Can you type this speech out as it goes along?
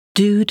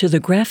Due to the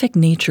graphic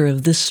nature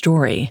of this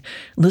story,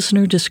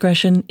 listener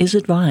discretion is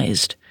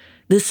advised.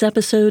 This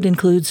episode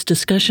includes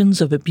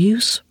discussions of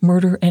abuse,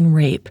 murder, and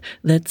rape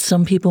that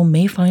some people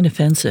may find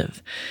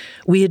offensive.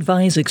 We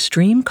advise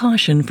extreme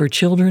caution for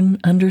children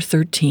under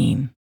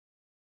 13.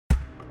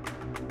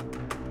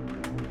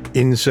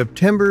 In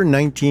September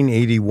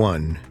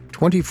 1981,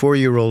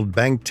 24-year-old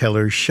bank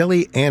teller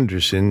Shelley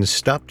Anderson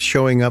stopped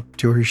showing up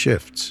to her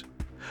shifts.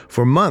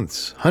 For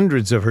months,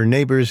 hundreds of her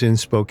neighbors in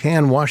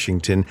Spokane,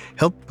 Washington,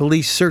 helped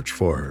police search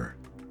for her,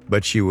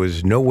 but she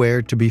was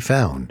nowhere to be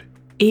found.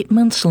 8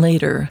 months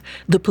later,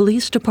 the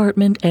police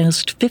department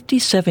asked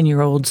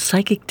 57-year-old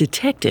psychic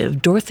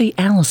detective Dorothy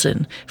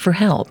Allison for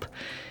help.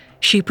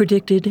 She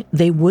predicted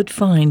they would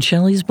find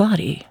Shelley's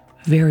body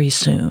very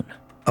soon.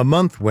 A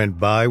month went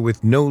by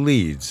with no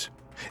leads.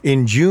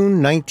 In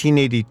June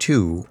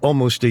 1982,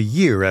 almost a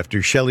year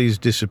after Shelley's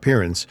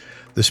disappearance,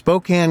 the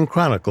Spokane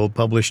Chronicle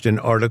published an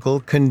article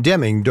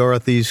condemning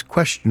Dorothy's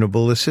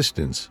questionable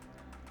assistance.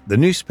 The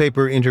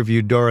newspaper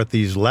interviewed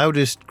Dorothy's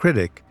loudest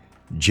critic,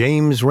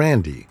 James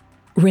Randi.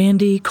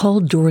 Randi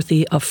called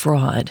Dorothy a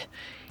fraud.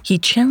 He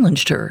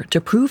challenged her to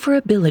prove her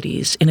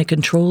abilities in a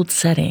controlled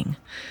setting.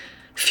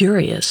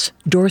 Furious,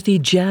 Dorothy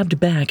jabbed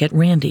back at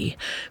Randi,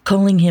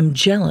 calling him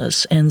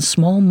jealous and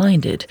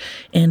small-minded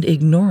and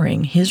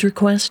ignoring his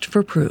request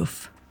for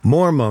proof.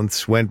 More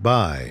months went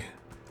by,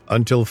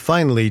 until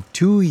finally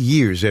 2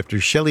 years after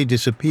Shelley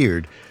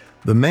disappeared,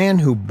 the man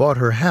who bought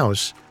her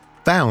house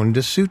found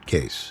a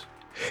suitcase.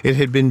 It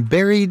had been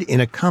buried in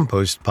a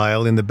compost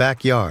pile in the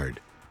backyard.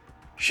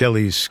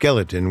 Shelley's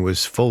skeleton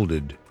was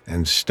folded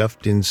and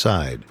stuffed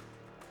inside.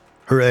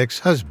 Her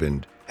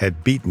ex-husband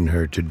had beaten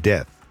her to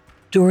death.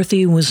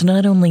 Dorothy was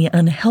not only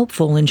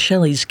unhelpful in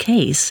Shelley's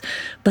case,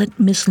 but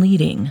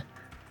misleading.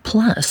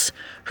 Plus,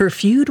 her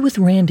feud with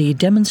Randi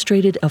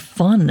demonstrated a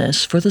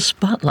fondness for the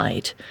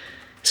spotlight.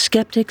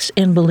 Skeptics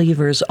and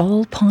believers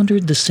all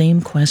pondered the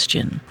same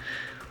question.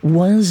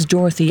 Was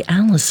Dorothy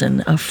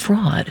Allison a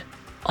fraud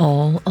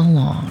all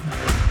along?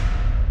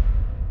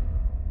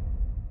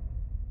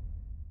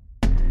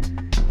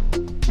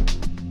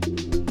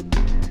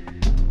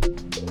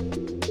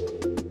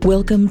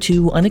 Welcome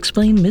to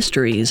Unexplained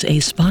Mysteries, a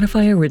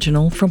Spotify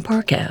original from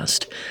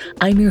Parcast.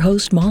 I'm your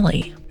host,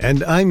 Molly.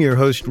 And I'm your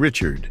host,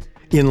 Richard.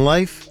 In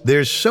life,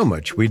 there's so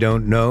much we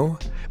don't know,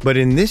 but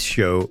in this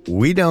show,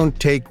 we don't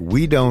take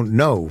 "we don't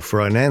know" for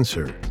an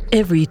answer.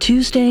 Every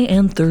Tuesday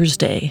and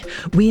Thursday,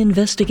 we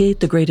investigate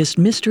the greatest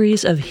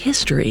mysteries of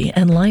history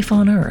and life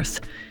on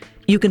Earth.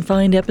 You can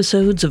find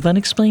episodes of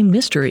Unexplained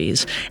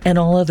Mysteries and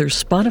all other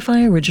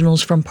Spotify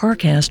originals from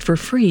Parcast for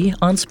free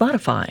on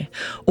Spotify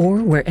or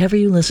wherever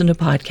you listen to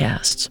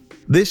podcasts.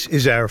 This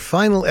is our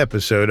final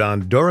episode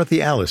on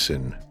Dorothy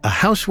Allison, a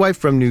housewife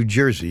from New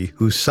Jersey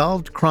who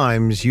solved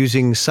crimes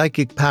using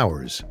psychic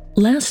powers.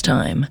 Last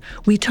time,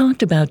 we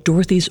talked about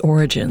Dorothy's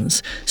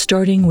origins,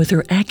 starting with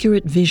her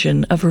accurate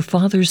vision of her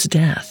father's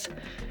death.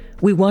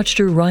 We watched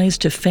her rise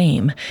to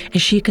fame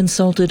as she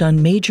consulted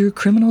on major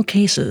criminal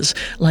cases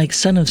like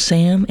Son of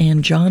Sam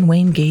and John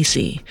Wayne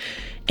Gacy.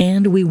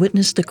 And we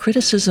witnessed the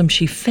criticism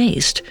she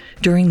faced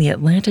during the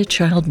Atlanta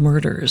child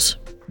murders.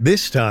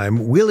 This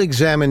time, we'll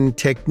examine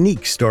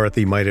techniques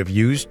Dorothy might have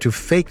used to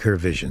fake her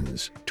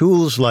visions,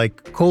 tools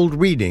like cold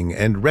reading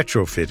and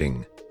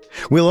retrofitting.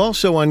 We'll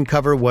also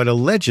uncover what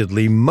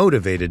allegedly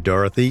motivated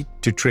Dorothy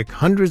to trick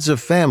hundreds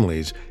of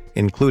families,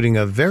 including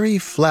a very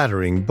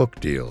flattering book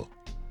deal.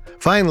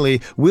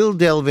 Finally, we'll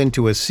delve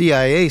into a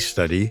CIA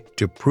study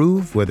to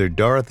prove whether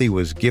Dorothy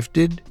was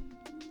gifted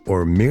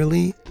or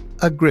merely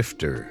a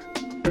grifter.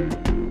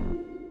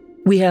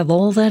 We have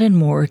all that and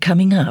more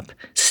coming up.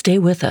 Stay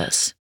with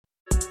us.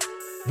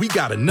 We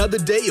got another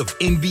day of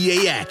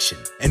NBA action.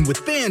 And with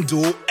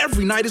FanDuel,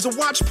 every night is a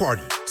watch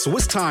party. So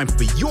it's time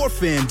for your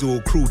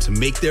FanDuel crew to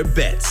make their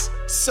bets.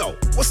 So,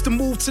 what's the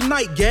move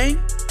tonight,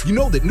 gang? You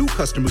know that new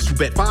customers who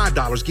bet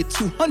 $5 get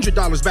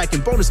 $200 back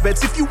in bonus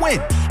bets if you win.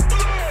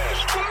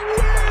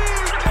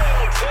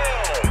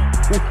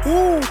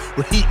 Woohoo!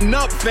 We're heating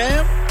up,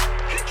 fam!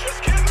 You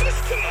just can't miss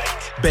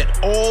tonight. Bet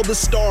all the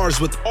stars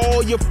with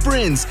all your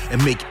friends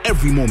and make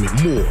every moment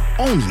more.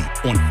 Only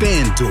on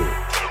FanDuel.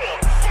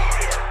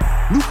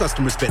 New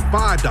customers bet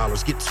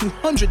 $5, get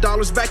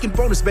 $200 back in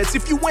bonus bets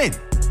if you win.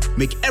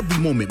 Make every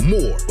moment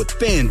more with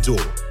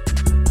FanDuel.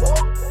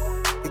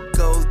 It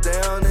goes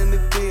down in the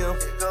DM.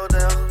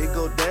 It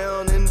go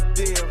down in the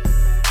DM.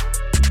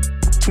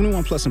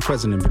 21 plus and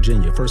present in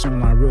Virginia. First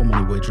online real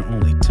money wager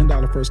only.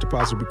 $10 first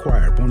deposit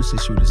required. Bonus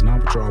issued is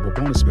non-withdrawable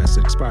bonus vest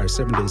that expires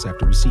 7 days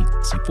after receipt.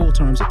 See full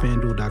terms at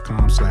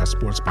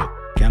FanDuel.com/sportsbook.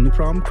 Gambling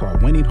problem? Call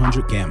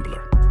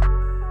 1-800-GAMBLER.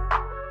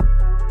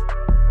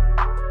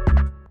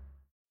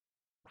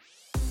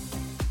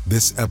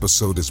 This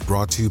episode is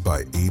brought to you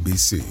by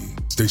ABC.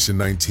 Station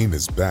 19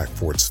 is back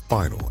for its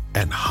final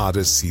and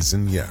hottest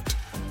season yet.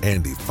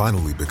 Andy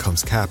finally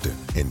becomes captain,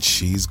 and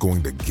she's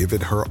going to give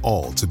it her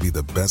all to be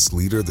the best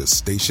leader the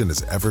station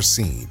has ever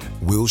seen.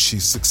 Will she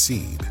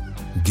succeed?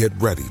 Get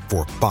ready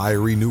for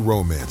fiery new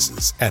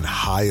romances and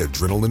high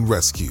adrenaline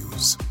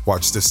rescues.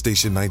 Watch the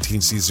Station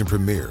 19 season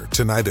premiere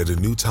tonight at a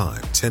new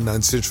time,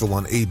 10/9 Central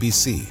on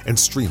ABC and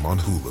stream on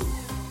Hulu.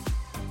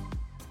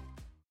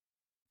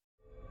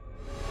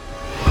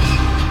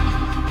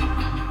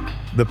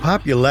 The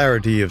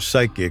popularity of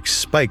psychics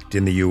spiked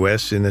in the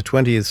U.S. in the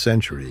 20th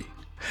century.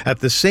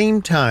 At the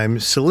same time,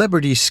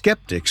 celebrity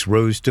skeptics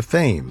rose to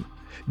fame.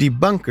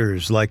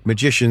 Debunkers like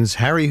magicians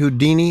Harry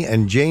Houdini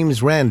and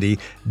James Randi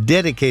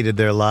dedicated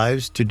their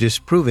lives to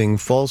disproving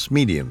false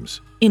mediums.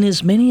 In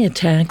his many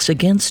attacks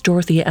against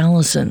Dorothy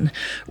Allison,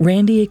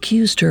 Randi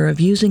accused her of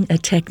using a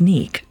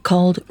technique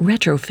called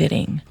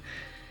retrofitting.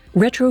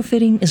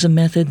 Retrofitting is a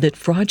method that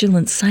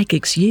fraudulent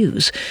psychics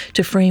use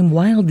to frame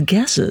wild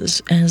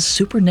guesses as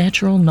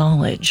supernatural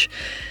knowledge,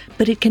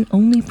 but it can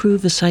only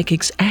prove a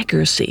psychic's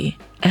accuracy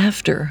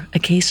after a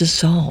case is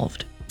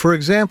solved. For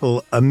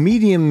example, a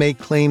medium may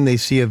claim they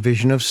see a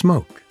vision of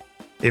smoke.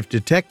 If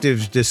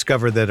detectives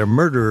discover that a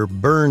murderer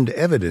burned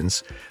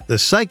evidence, the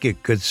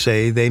psychic could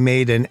say they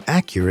made an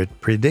accurate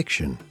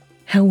prediction.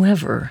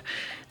 However,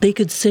 they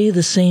could say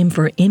the same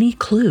for any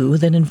clue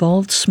that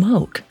involved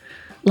smoke,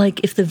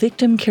 like if the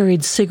victim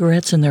carried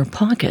cigarettes in their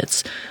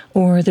pockets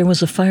or there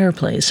was a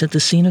fireplace at the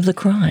scene of the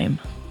crime.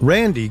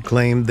 Randi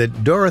claimed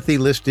that Dorothy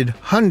listed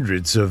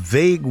hundreds of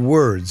vague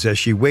words as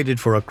she waited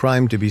for a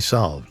crime to be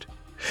solved.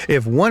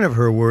 If one of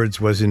her words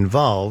was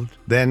involved,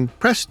 then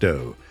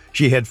presto,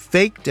 she had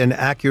faked an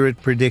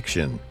accurate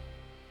prediction.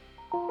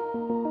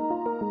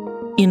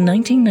 In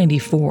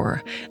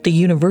 1994, the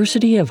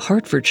University of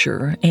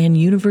Hertfordshire and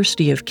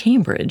University of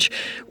Cambridge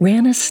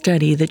ran a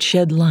study that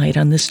shed light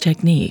on this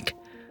technique.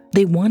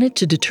 They wanted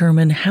to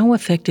determine how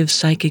effective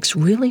psychics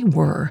really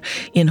were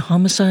in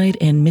homicide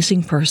and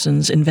missing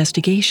persons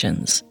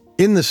investigations.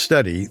 In the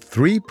study,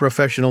 3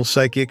 professional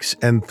psychics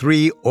and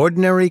 3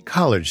 ordinary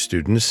college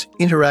students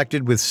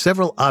interacted with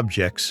several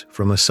objects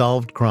from a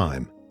solved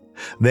crime.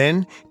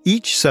 Then,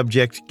 each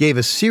subject gave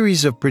a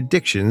series of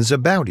predictions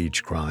about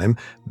each crime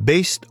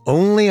based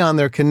only on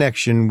their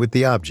connection with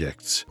the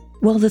objects.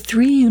 While the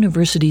 3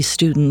 university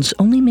students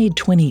only made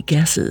 20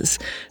 guesses,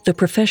 the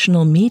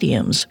professional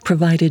mediums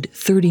provided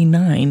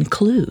 39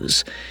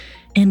 clues.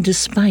 And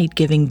despite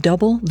giving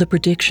double the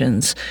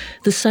predictions,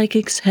 the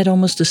psychics had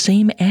almost the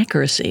same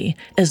accuracy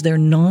as their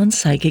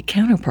non-psychic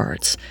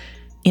counterparts.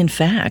 In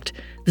fact,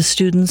 the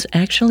students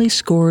actually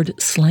scored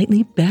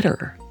slightly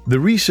better. The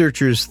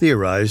researchers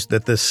theorized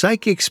that the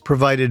psychics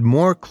provided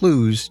more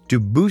clues to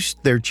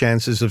boost their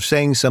chances of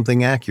saying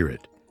something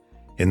accurate.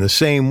 In the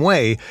same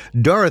way,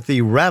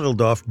 Dorothy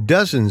rattled off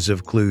dozens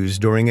of clues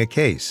during a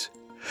case.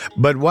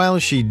 But while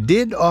she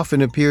did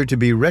often appear to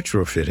be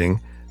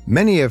retrofitting,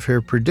 many of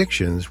her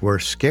predictions were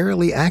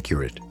scarily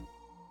accurate.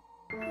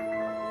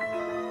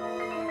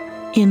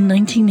 In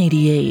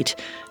 1988,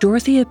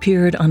 Dorothy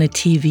appeared on a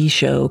TV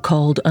show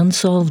called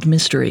Unsolved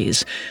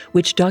Mysteries,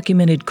 which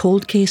documented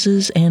cold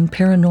cases and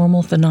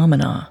paranormal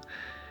phenomena.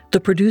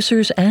 The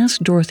producers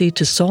asked Dorothy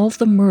to solve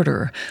the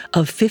murder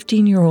of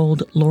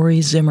 15-year-old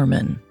Lori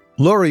Zimmerman.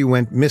 Lori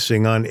went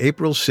missing on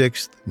April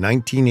 6,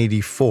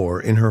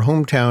 1984, in her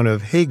hometown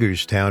of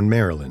Hagerstown,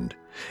 Maryland.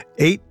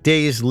 8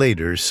 days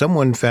later,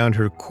 someone found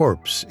her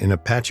corpse in a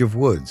patch of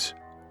woods.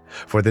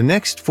 For the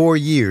next 4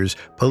 years,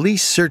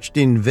 police searched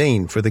in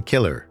vain for the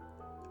killer.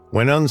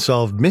 When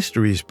Unsolved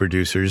Mysteries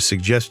producers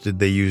suggested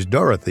they use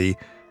Dorothy,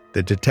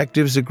 the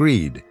detectives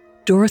agreed.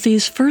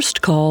 Dorothy's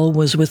first call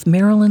was with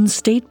Maryland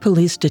State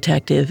Police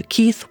Detective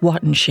Keith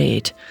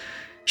Wattenschate.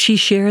 She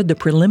shared the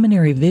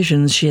preliminary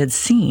visions she had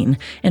seen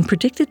and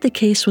predicted the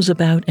case was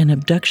about an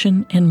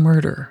abduction and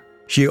murder.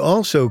 She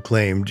also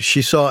claimed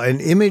she saw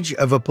an image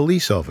of a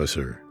police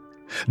officer.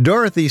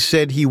 Dorothy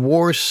said he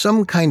wore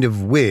some kind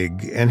of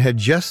wig and had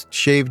just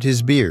shaved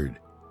his beard.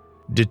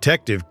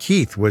 Detective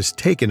Keith was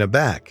taken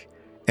aback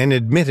and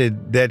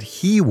admitted that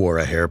he wore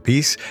a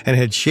hairpiece and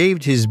had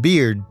shaved his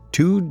beard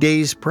 2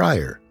 days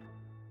prior.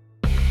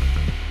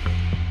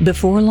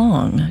 Before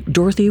long,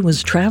 Dorothy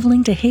was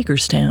traveling to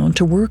Hagerstown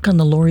to work on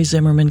the Lori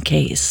Zimmerman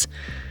case.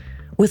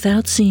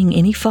 Without seeing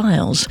any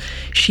files,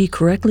 she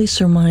correctly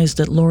surmised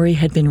that Lori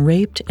had been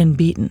raped and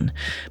beaten,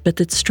 but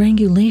that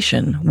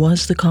strangulation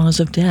was the cause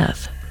of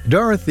death.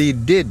 Dorothy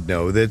did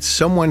know that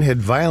someone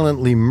had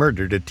violently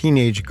murdered a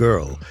teenage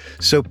girl,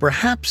 so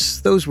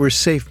perhaps those were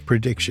safe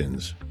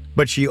predictions.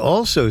 But she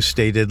also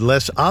stated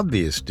less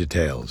obvious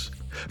details.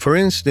 For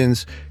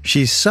instance,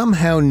 she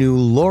somehow knew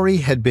Lori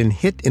had been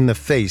hit in the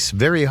face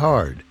very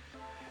hard.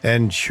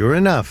 And sure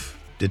enough,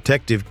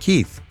 Detective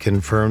Keith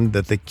confirmed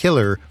that the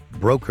killer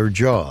broke her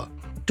jaw.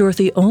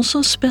 Dorothy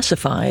also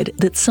specified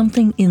that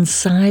something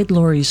inside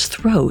Lori's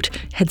throat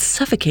had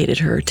suffocated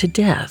her to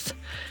death.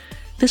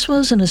 This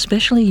was an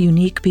especially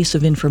unique piece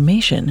of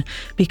information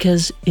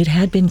because it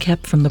had been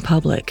kept from the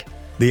public.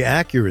 The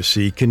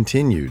accuracy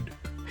continued.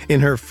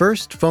 In her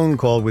first phone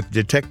call with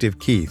Detective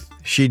Keith,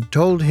 she'd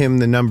told him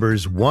the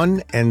numbers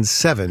 1 and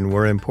 7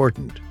 were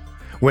important.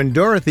 When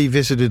Dorothy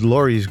visited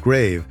Lori's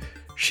grave,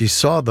 she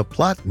saw the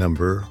plot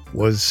number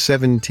was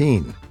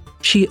 17.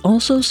 She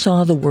also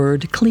saw the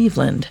word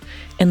Cleveland,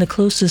 and the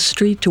closest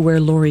street to where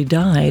Lori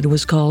died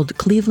was called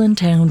Cleveland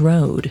Town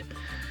Road.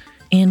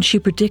 And she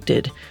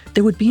predicted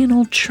there would be an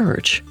old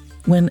church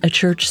when a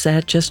church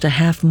sat just a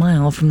half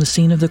mile from the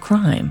scene of the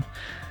crime.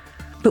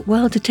 But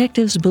while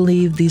detectives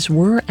believed these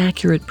were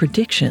accurate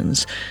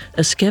predictions,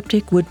 a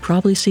skeptic would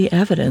probably see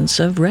evidence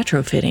of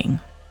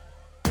retrofitting.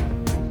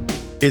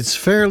 It's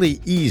fairly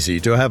easy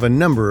to have a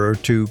number or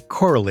two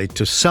correlate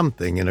to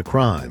something in a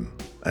crime.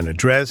 An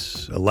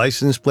address, a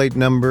license plate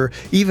number,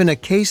 even a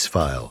case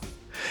file.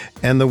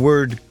 And the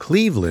word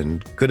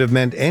Cleveland could have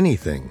meant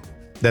anything.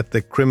 That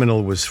the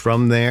criminal was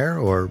from there,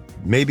 or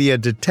maybe a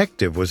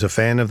detective was a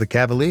fan of the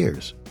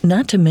Cavaliers.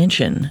 Not to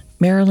mention,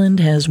 Maryland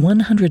has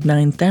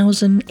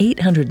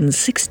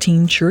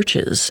 109,816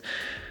 churches.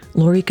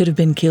 Lori could have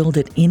been killed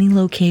at any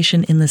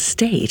location in the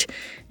state,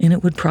 and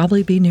it would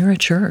probably be near a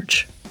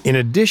church. In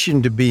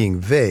addition to being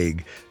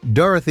vague,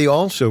 Dorothy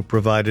also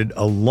provided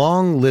a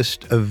long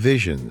list of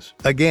visions,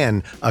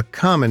 again, a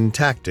common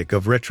tactic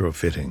of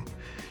retrofitting.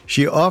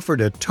 She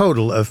offered a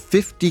total of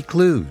 50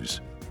 clues.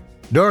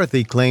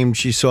 Dorothy claimed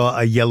she saw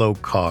a yellow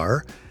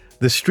car,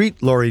 the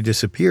street Lori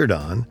disappeared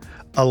on,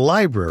 a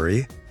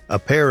library, a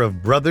pair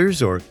of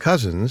brothers or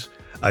cousins,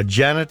 a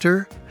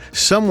janitor,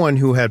 someone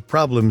who had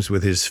problems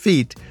with his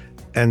feet,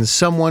 and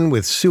someone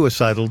with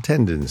suicidal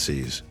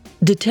tendencies.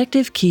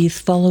 Detective Keith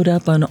followed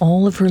up on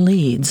all of her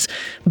leads,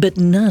 but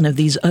none of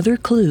these other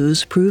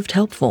clues proved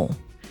helpful.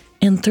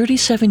 And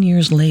 37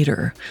 years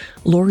later,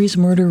 Lori's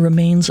murder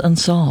remains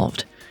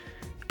unsolved.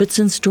 But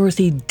since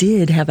Dorothy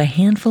did have a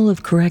handful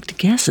of correct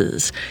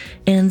guesses,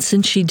 and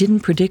since she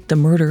didn't predict the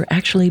murder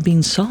actually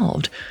being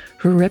solved,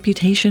 her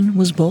reputation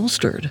was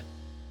bolstered.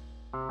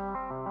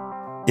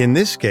 In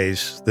this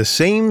case, the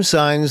same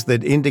signs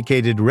that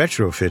indicated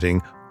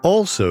retrofitting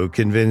also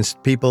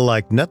convinced people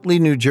like Nutley,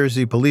 New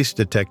Jersey police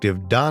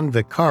detective Don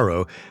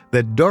Vaccaro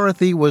that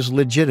Dorothy was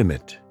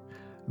legitimate.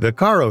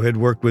 Vaccaro had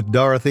worked with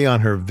Dorothy on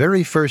her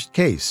very first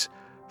case,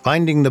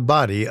 finding the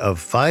body of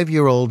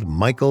 5-year-old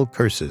Michael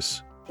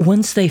Cursis.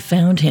 Once they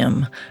found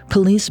him,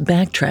 police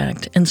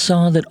backtracked and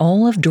saw that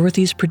all of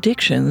Dorothy's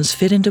predictions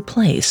fit into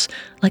place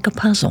like a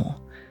puzzle.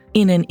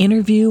 In an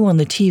interview on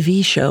the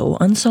TV show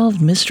Unsolved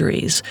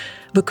Mysteries,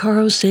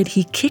 Vaccaro said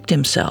he kicked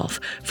himself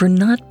for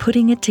not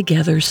putting it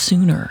together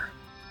sooner.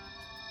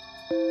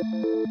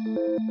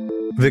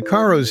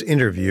 Vaccaro's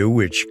interview,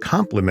 which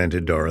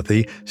complimented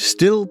Dorothy,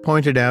 still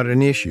pointed out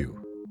an issue.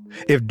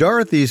 If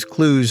Dorothy's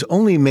clues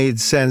only made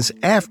sense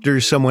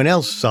after someone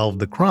else solved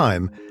the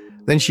crime,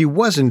 then she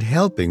wasn't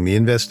helping the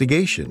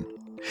investigation.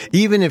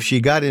 Even if she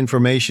got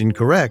information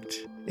correct,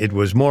 it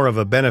was more of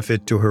a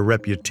benefit to her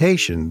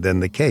reputation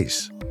than the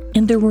case.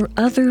 And there were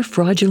other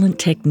fraudulent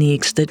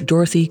techniques that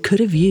Dorothy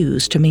could have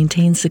used to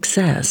maintain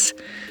success.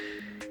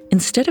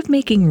 Instead of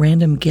making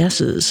random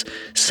guesses,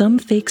 some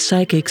fake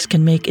psychics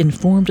can make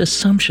informed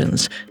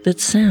assumptions that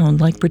sound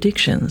like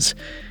predictions.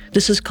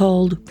 This is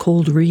called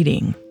cold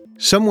reading.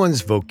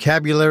 Someone's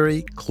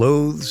vocabulary,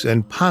 clothes,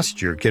 and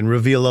posture can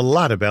reveal a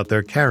lot about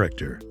their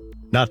character,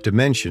 not to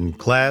mention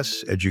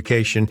class,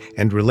 education,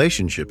 and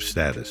relationship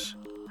status.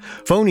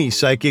 Phony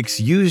psychics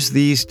use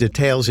these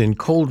details in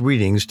cold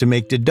readings to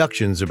make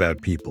deductions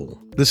about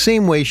people, the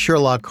same way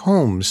Sherlock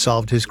Holmes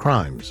solved his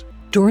crimes.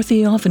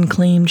 Dorothy often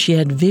claimed she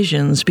had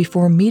visions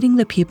before meeting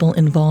the people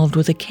involved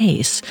with a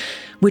case,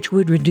 which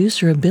would reduce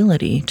her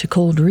ability to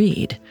cold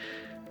read.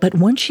 But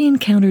once she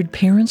encountered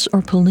parents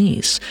or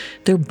police,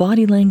 their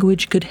body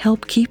language could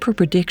help keep her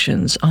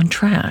predictions on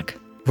track.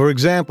 For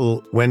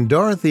example, when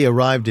Dorothy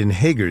arrived in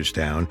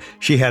Hagerstown,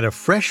 she had a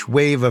fresh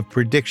wave of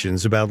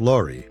predictions about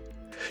Lori.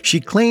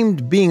 She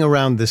claimed being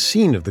around the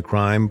scene of the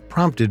crime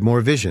prompted more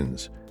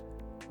visions.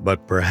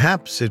 But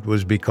perhaps it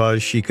was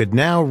because she could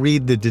now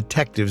read the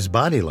detective's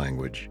body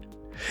language.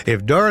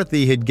 If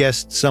Dorothy had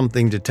guessed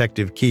something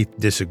Detective Keith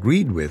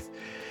disagreed with,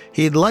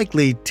 he'd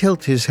likely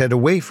tilt his head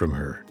away from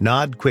her,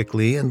 nod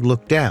quickly, and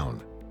look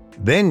down.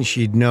 Then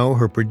she'd know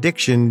her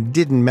prediction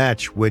didn't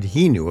match what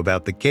he knew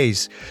about the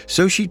case,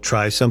 so she'd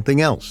try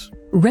something else.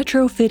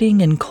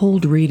 Retrofitting and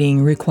cold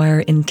reading require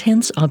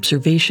intense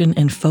observation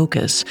and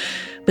focus,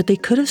 but they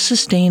could have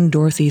sustained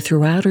Dorothy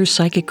throughout her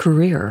psychic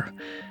career.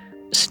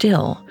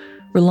 Still,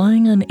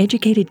 relying on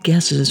educated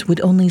guesses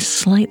would only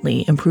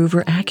slightly improve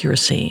her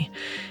accuracy,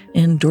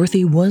 and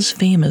Dorothy was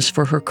famous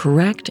for her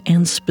correct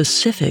and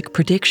specific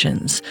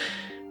predictions.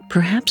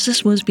 Perhaps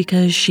this was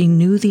because she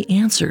knew the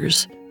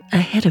answers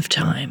ahead of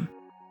time.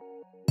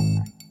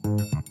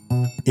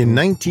 In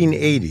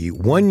 1980,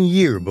 1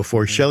 year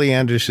before Shelley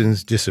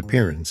Anderson's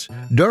disappearance,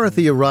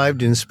 Dorothy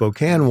arrived in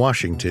Spokane,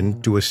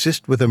 Washington to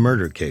assist with a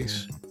murder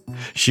case.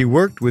 She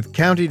worked with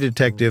County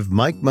Detective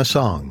Mike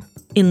Masong.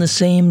 In the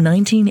same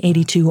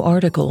 1982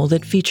 article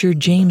that featured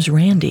James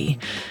Randi,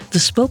 the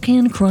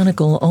Spokane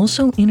Chronicle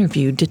also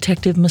interviewed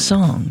Detective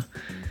Masong.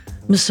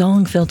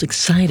 Masong felt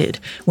excited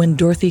when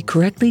Dorothy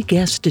correctly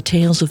guessed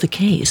details of the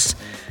case.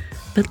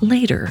 But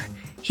later,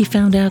 he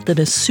found out that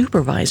a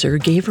supervisor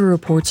gave her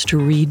reports to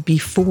read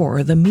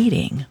before the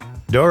meeting.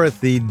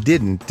 Dorothy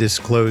didn't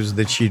disclose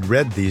that she'd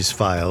read these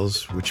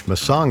files, which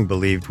Masong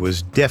believed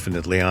was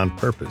definitely on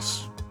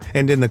purpose.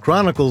 And in the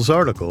Chronicle's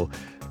article,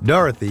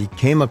 Dorothy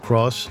came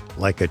across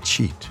like a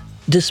cheat.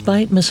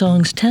 Despite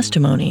Masong's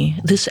testimony,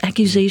 this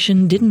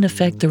accusation didn't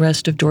affect the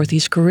rest of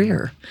Dorothy's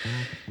career.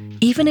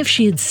 Even if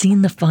she had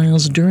seen the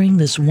files during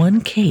this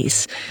one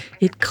case,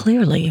 it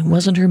clearly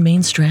wasn't her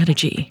main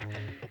strategy.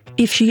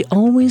 If she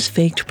always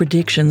faked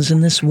predictions in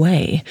this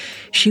way,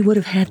 she would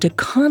have had to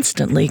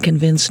constantly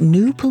convince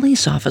new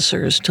police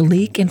officers to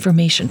leak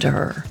information to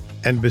her.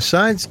 And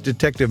besides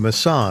Detective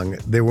Masong,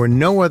 there were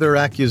no other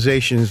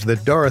accusations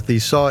that Dorothy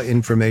saw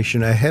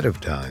information ahead of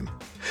time.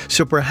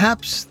 So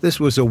perhaps this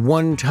was a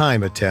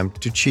one-time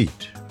attempt to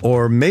cheat.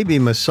 Or maybe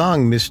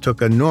Masong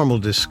mistook a normal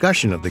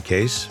discussion of the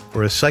case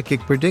for a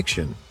psychic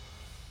prediction.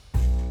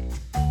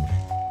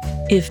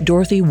 If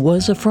Dorothy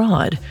was a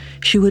fraud,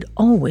 she would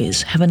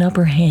always have an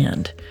upper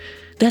hand.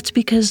 That's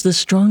because the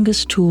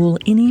strongest tool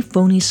any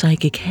phony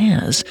psychic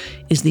has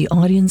is the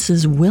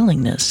audience's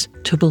willingness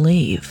to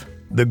believe.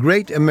 The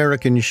great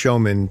American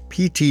showman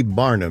P.T.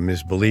 Barnum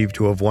is believed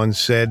to have once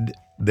said,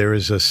 "There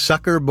is a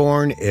sucker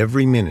born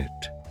every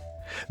minute."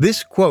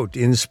 This quote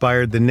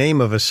inspired the name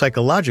of a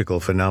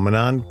psychological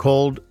phenomenon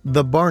called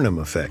the Barnum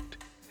effect.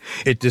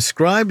 It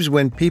describes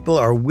when people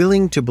are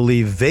willing to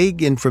believe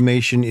vague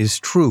information is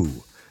true,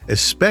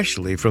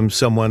 especially from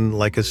someone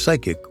like a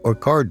psychic or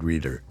card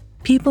reader.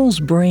 People's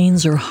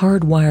brains are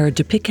hardwired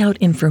to pick out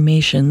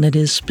information that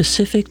is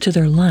specific to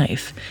their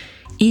life,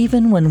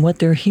 even when what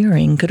they're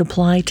hearing could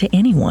apply to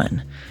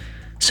anyone.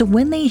 So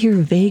when they hear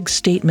vague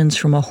statements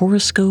from a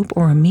horoscope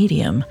or a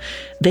medium,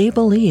 they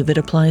believe it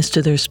applies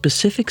to their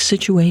specific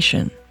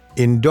situation.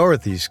 In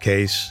Dorothy's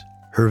case,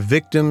 her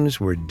victims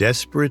were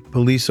desperate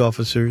police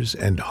officers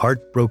and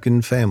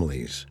heartbroken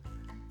families.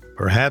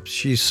 Perhaps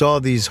she saw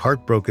these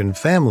heartbroken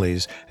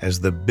families as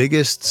the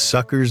biggest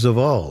suckers of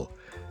all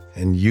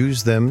and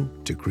used them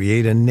to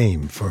create a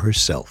name for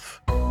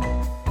herself.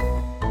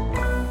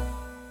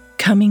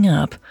 Coming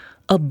up,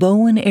 a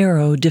bow and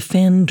arrow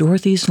defend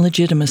Dorothy's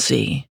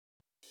legitimacy.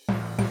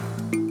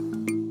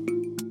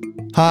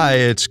 Hi,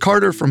 it's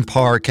Carter from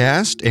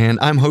Parcast, and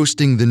I'm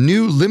hosting the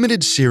new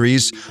limited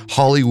series,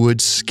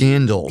 Hollywood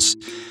Scandals.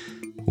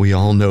 We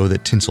all know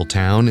that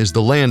Tinseltown is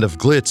the land of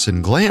glitz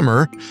and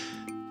glamour,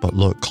 but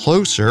look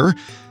closer,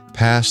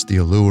 past the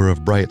allure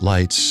of bright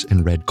lights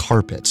and red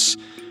carpets.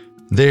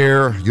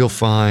 There, you'll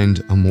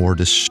find a more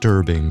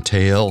disturbing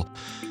tale,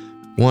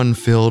 one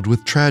filled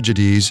with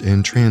tragedies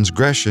and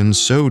transgressions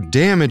so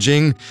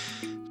damaging,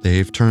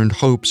 they've turned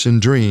hopes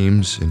and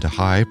dreams into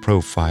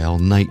high-profile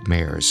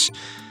nightmares.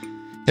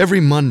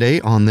 Every Monday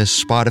on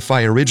this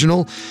Spotify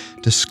original,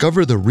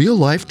 discover the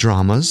real-life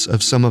dramas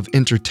of some of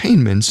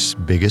entertainment's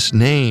biggest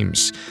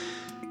names.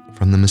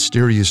 From the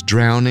mysterious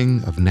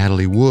drowning of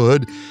Natalie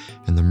Wood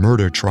and the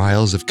murder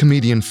trials of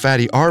comedian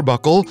Fatty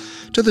Arbuckle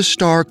to the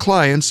star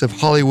clients of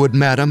Hollywood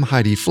Madam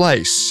Heidi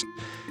Fleiss.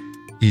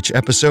 Each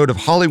episode of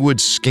Hollywood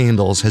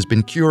Scandals has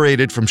been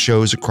curated from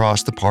shows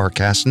across the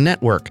Parcast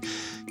network,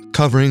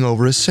 covering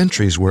over a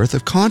century's worth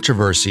of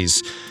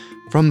controversies,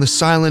 from the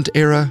silent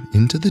era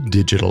into the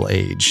digital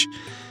age.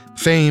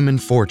 Fame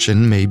and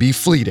fortune may be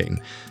fleeting,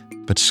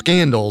 but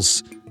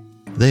scandals,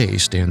 they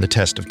stand the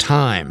test of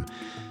time.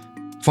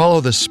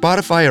 Follow the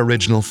Spotify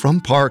original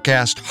from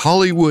Parcast,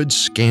 Hollywood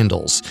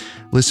Scandals.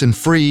 Listen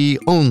free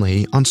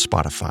only on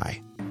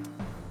Spotify.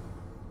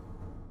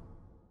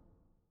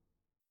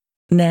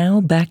 Now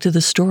back to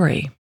the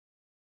story.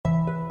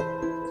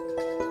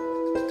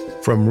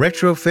 From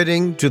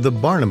retrofitting to the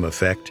Barnum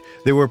effect,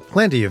 there were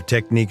plenty of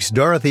techniques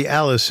Dorothy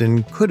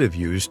Allison could have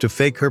used to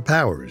fake her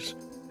powers.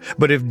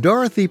 But if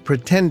Dorothy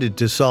pretended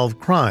to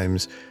solve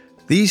crimes,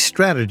 these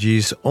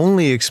strategies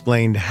only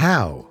explained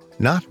how,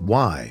 not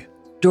why.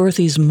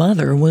 Dorothy's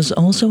mother was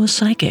also a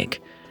psychic.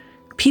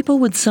 People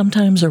would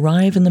sometimes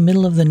arrive in the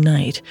middle of the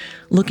night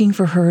looking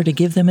for her to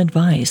give them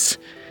advice,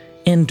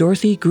 and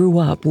Dorothy grew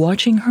up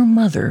watching her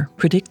mother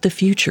predict the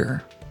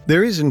future.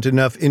 There isn't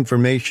enough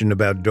information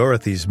about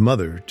Dorothy's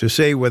mother to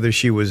say whether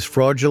she was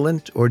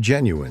fraudulent or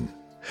genuine.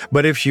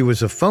 But if she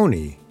was a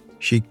phony,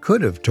 she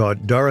could have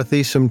taught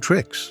Dorothy some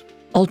tricks.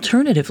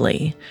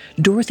 Alternatively,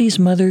 Dorothy's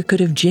mother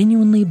could have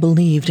genuinely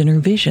believed in her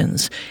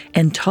visions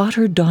and taught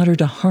her daughter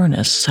to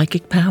harness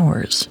psychic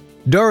powers.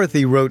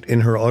 Dorothy wrote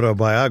in her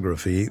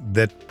autobiography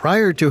that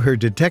prior to her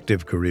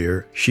detective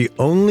career, she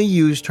only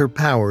used her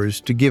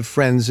powers to give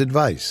friends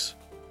advice.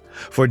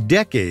 For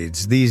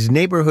decades, these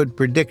neighborhood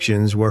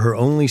predictions were her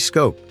only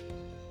scope.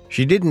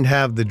 She didn't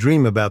have the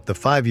dream about the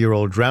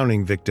 5-year-old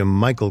drowning victim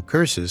Michael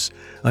Cursis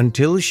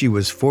until she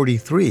was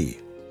 43.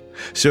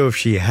 So if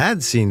she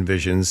had seen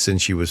visions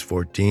since she was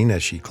 14,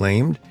 as she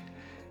claimed,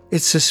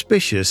 it's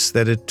suspicious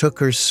that it took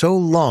her so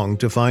long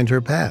to find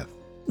her path.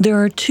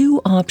 There are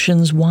two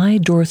options why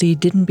Dorothy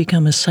didn't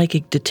become a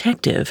psychic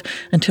detective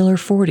until her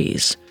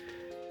 40s.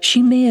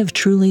 She may have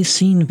truly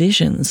seen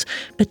visions,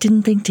 but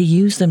didn't think to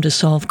use them to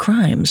solve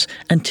crimes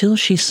until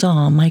she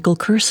saw Michael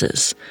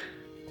Cursis.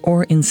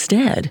 Or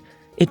instead,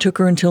 It took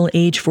her until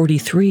age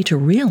 43 to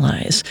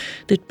realize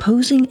that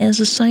posing as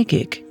a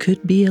psychic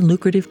could be a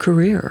lucrative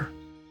career.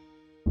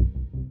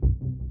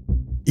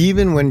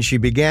 Even when she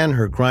began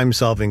her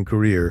crime-solving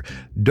career,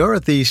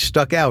 Dorothy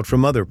stuck out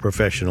from other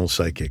professional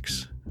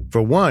psychics.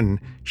 For one,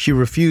 she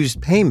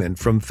refused payment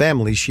from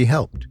families she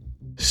helped.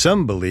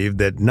 Some believed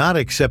that not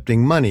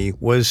accepting money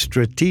was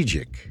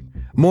strategic,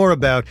 more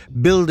about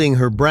building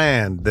her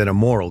brand than a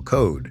moral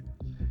code.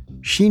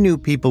 She knew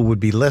people would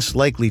be less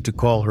likely to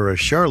call her a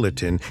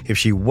charlatan if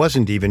she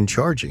wasn't even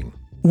charging.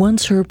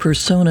 Once her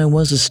persona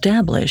was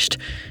established,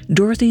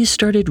 Dorothy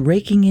started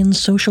raking in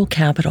social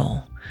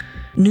capital.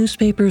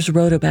 Newspapers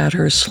wrote about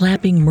her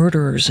slapping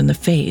murderers in the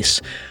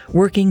face,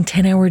 working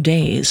 10-hour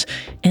days,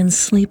 and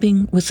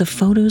sleeping with the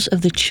photos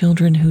of the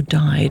children who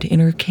died in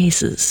her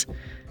cases.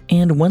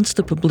 And once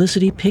the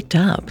publicity picked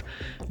up,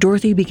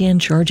 Dorothy began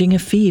charging a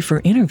fee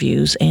for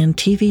interviews and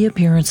TV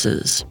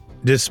appearances.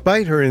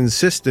 Despite her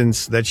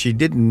insistence that she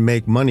didn't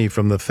make money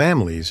from the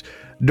families,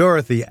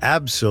 Dorothy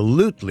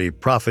absolutely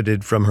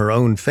profited from her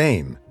own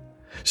fame.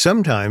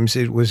 Sometimes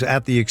it was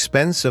at the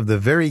expense of the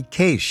very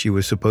case she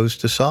was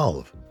supposed to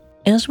solve.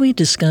 As we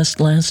discussed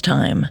last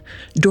time,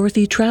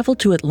 Dorothy traveled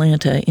to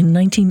Atlanta in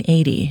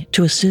 1980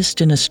 to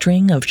assist in a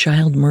string of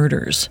child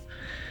murders.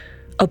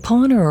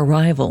 Upon her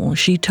arrival,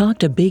 she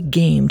talked a big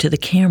game to the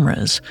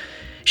cameras.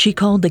 She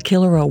called the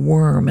killer a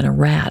worm and a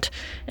rat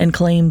and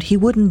claimed he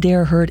wouldn't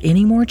dare hurt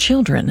any more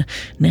children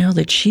now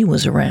that she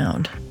was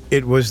around.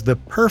 It was the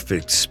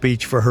perfect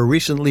speech for her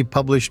recently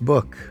published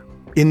book.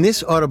 In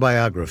this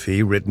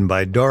autobiography, written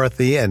by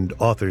Dorothy and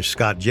author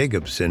Scott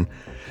Jacobson,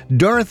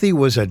 Dorothy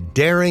was a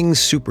daring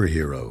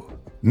superhero.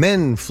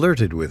 Men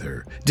flirted with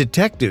her,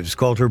 detectives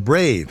called her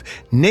brave,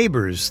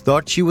 neighbors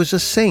thought she was a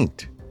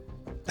saint.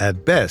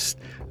 At best,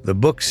 the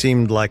book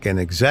seemed like an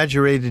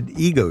exaggerated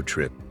ego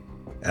trip.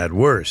 At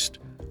worst,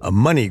 a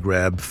money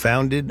grab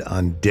founded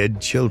on dead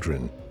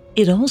children.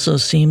 It also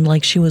seemed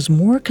like she was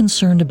more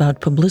concerned about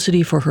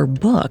publicity for her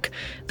book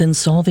than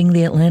solving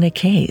the Atlanta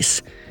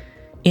case.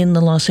 In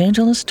the Los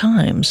Angeles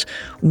Times,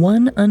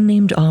 one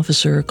unnamed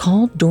officer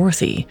called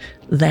Dorothy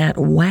that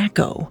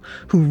wacko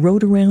who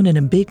rode around in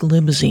a big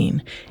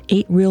limousine,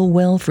 ate real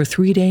well for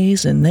 3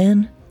 days, and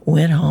then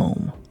went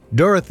home.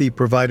 Dorothy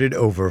provided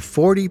over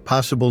 40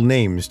 possible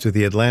names to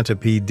the Atlanta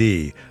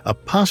PD, a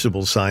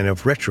possible sign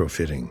of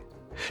retrofitting.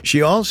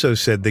 She also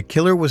said the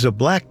killer was a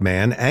black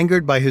man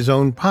angered by his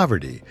own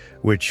poverty,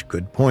 which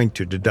could point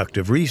to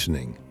deductive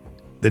reasoning.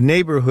 The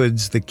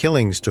neighborhoods the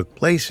killings took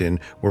place in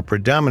were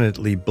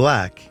predominantly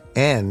black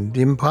and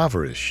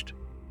impoverished.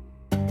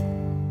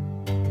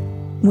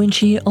 When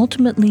she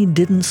ultimately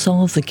didn't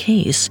solve the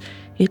case,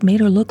 it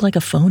made her look like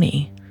a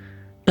phony.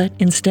 But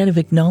instead of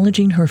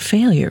acknowledging her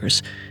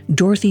failures,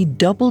 Dorothy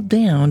doubled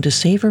down to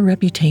save her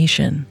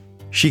reputation.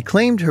 She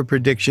claimed her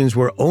predictions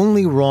were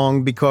only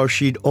wrong because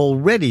she'd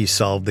already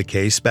solved the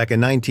case back in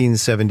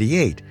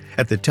 1978.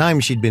 At the time,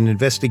 she'd been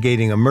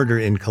investigating a murder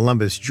in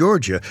Columbus,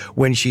 Georgia,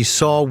 when she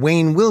saw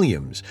Wayne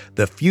Williams,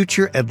 the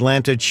future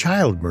Atlanta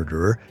child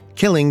murderer,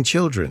 killing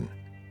children.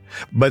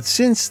 But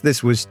since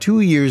this was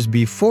 2 years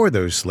before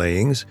those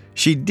slayings,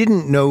 she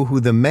didn't know who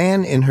the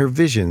man in her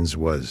visions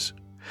was.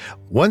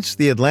 Once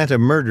the Atlanta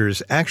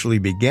murders actually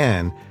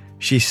began,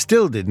 she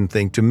still didn't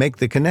think to make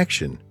the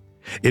connection.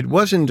 It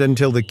wasn't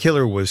until the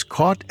killer was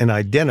caught and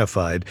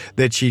identified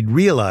that she'd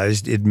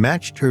realized it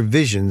matched her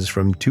visions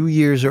from 2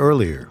 years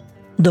earlier.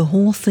 The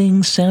whole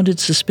thing sounded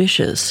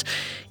suspicious.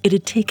 It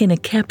had taken a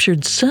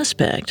captured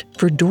suspect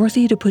for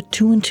Dorothy to put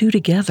 2 and 2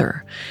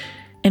 together.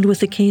 And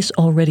with the case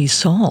already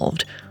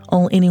solved,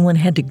 all anyone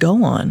had to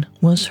go on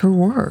was her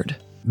word.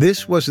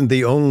 This wasn't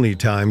the only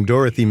time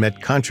Dorothy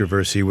met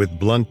controversy with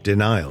blunt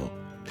denial.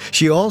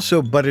 She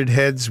also butted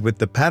heads with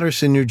the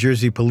Paterson, New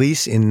Jersey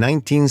police in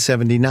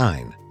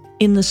 1979.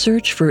 In the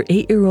search for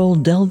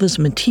 8-year-old Delvis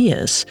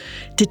Matias,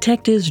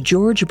 detectives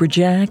George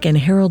Brajak and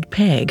Harold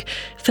Pegg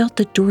felt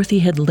that Dorothy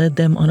had led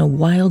them on a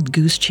wild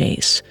goose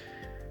chase.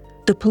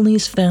 The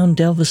police found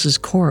Delvis's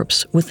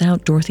corpse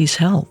without Dorothy's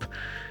help.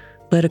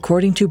 But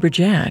according to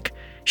Brajak,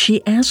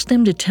 she asked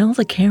them to tell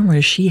the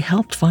cameras she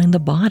helped find the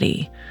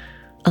body.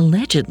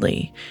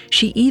 Allegedly,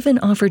 she even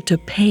offered to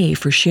pay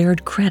for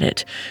shared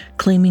credit,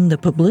 claiming the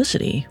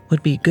publicity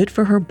would be good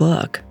for her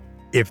book.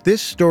 If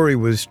this story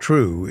was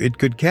true, it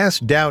could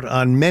cast doubt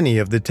on many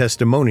of the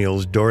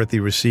testimonials Dorothy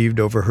received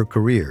over her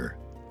career.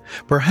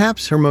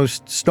 Perhaps her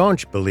most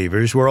staunch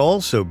believers were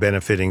also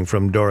benefiting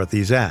from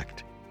Dorothy's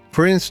act.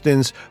 For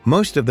instance,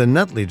 most of the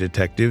Nutley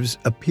detectives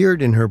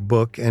appeared in her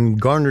book and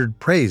garnered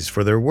praise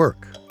for their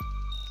work.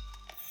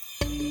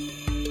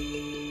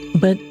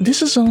 But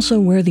this is also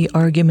where the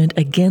argument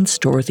against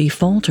Dorothy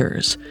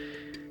falters.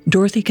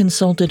 Dorothy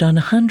consulted on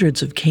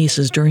hundreds of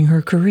cases during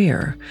her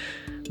career,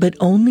 but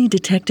only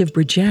Detective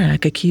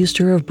Brajak accused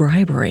her of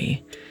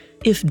bribery.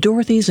 If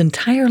Dorothy's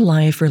entire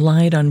life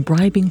relied on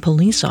bribing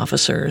police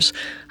officers,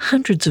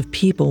 hundreds of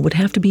people would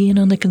have to be in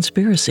on the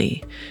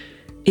conspiracy.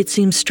 It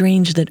seems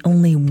strange that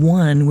only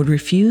one would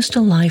refuse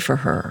to lie for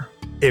her.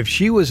 If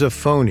she was a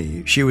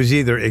phony, she was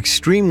either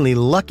extremely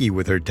lucky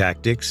with her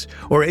tactics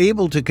or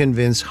able to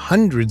convince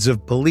hundreds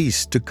of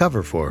police to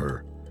cover for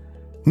her.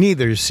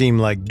 Neither seemed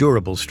like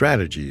durable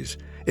strategies.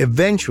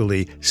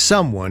 Eventually,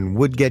 someone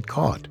would get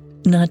caught.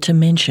 Not to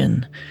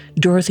mention,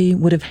 Dorothy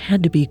would have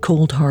had to be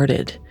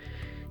cold-hearted.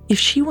 If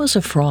she was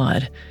a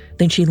fraud,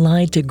 then she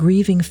lied to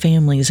grieving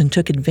families and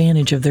took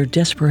advantage of their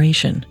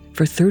desperation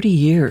for 30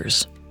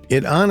 years.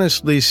 It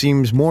honestly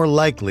seems more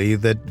likely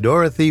that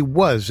Dorothy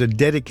was a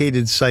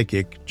dedicated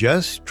psychic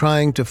just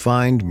trying to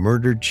find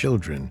murdered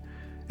children.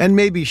 And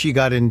maybe she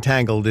got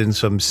entangled in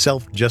some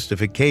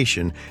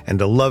self-justification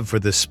and a love for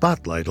the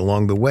spotlight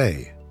along the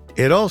way.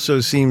 It also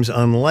seems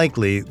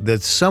unlikely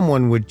that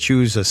someone would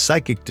choose a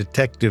psychic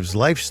detective's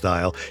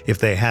lifestyle if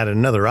they had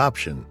another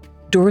option.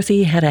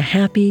 Dorothy had a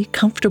happy,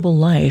 comfortable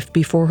life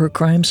before her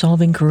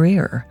crime-solving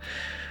career.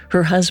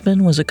 Her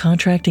husband was a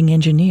contracting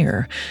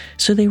engineer,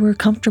 so they were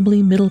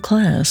comfortably middle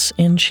class,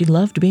 and she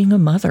loved being a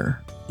mother.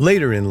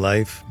 Later in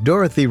life,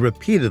 Dorothy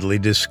repeatedly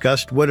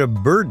discussed what a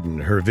burden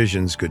her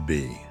visions could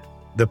be.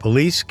 The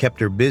police kept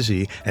her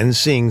busy, and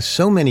seeing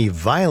so many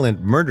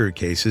violent murder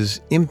cases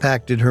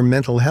impacted her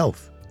mental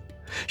health.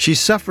 She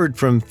suffered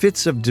from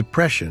fits of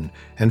depression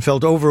and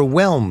felt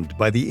overwhelmed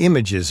by the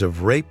images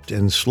of raped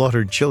and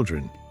slaughtered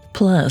children.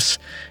 Plus,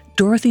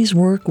 Dorothy's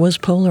work was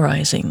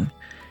polarizing.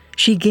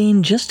 She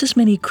gained just as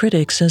many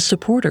critics as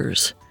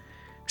supporters.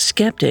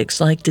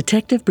 Skeptics like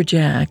Detective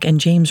Brajak and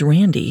James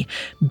Randi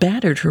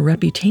battered her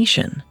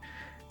reputation.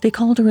 They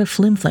called her a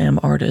flim-flam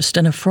artist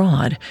and a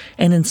fraud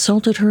and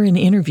insulted her in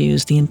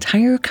interviews the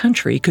entire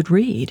country could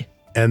read.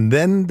 And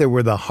then there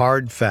were the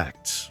hard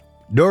facts.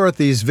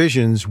 Dorothy's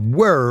visions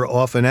were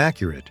often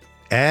accurate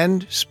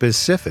and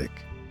specific.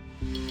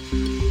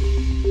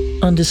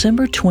 On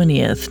December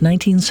 20th,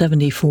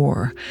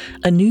 1974,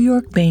 a New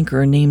York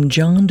banker named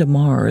John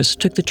DeMars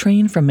took the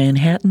train from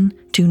Manhattan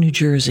to New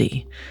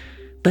Jersey,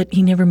 but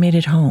he never made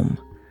it home.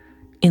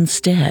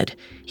 Instead,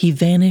 he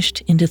vanished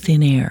into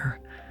thin air.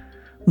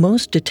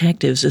 Most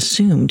detectives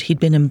assumed he'd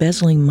been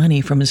embezzling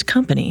money from his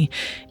company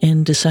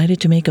and decided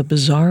to make a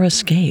bizarre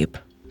escape.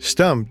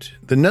 Stumped,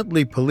 the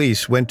Nutley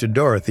police went to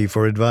Dorothy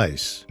for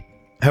advice.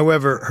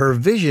 However, her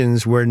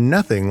visions were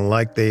nothing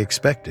like they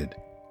expected.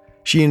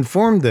 She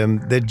informed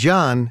them that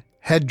John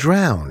had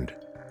drowned.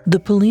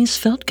 The police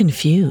felt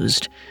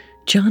confused.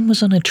 John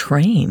was on a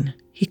train.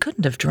 He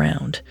couldn't have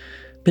drowned.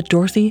 But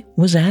Dorothy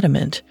was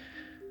adamant.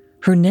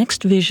 Her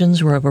next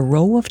visions were of a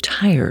row of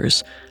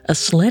tires, a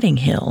sledding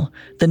hill,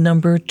 the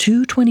number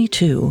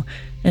 222,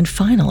 and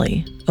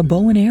finally, a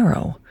bow and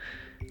arrow.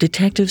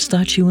 Detectives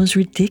thought she was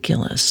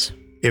ridiculous.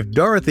 If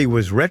Dorothy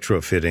was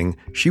retrofitting,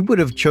 she would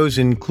have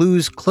chosen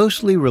clues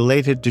closely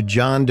related to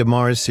John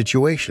DeMar's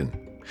situation.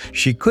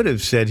 She could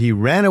have said he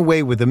ran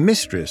away with a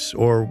mistress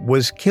or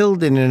was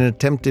killed in an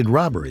attempted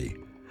robbery.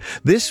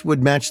 This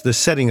would match the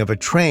setting of a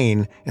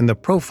train and the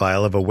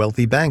profile of a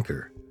wealthy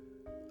banker.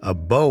 A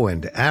bow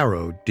and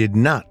arrow did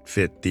not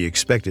fit the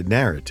expected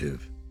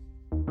narrative.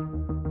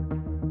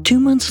 2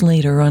 months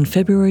later, on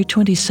February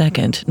 22,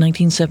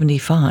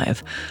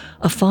 1975,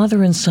 a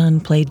father and son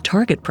played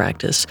target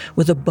practice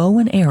with a bow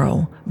and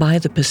arrow by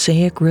the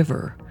Passaic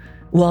River.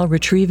 While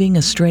retrieving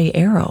a stray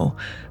arrow,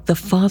 the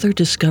father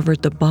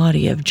discovered the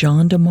body of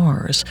John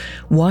DeMars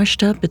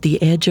washed up at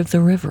the edge of the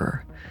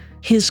river.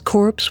 His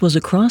corpse was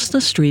across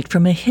the street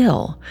from a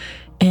hill,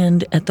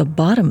 and at the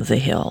bottom of the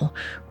hill,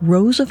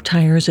 rows of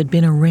tires had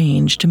been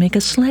arranged to make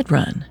a sled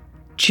run,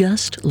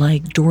 just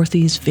like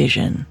Dorothy's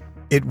vision.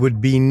 It would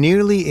be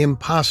nearly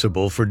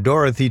impossible for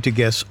Dorothy to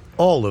guess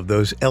all of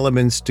those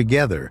elements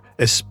together,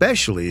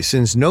 especially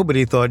since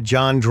nobody thought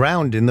John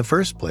drowned in the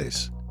first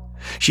place.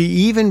 She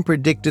even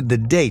predicted the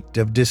date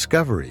of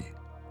discovery,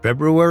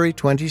 February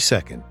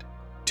 22nd,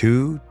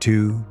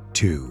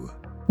 222.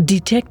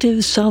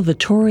 Detective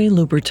Salvatore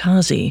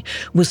Lubertazzi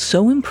was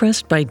so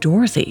impressed by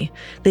Dorothy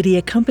that he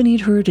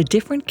accompanied her to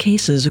different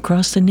cases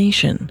across the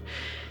nation.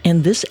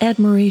 And this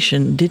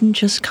admiration didn't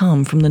just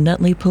come from the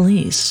Nutley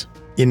police.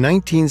 In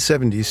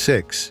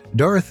 1976,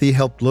 Dorothy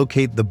helped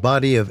locate the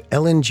body of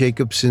Ellen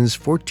Jacobson's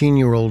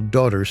 14-year-old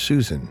daughter,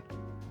 Susan.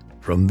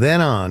 From then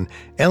on,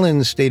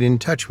 Ellen stayed in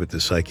touch with the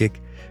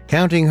psychic,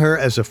 counting her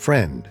as a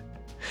friend.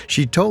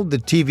 She told the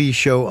TV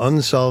show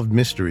Unsolved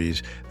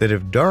Mysteries that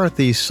if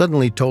Dorothy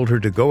suddenly told her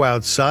to go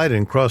outside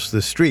and cross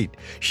the street,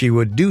 she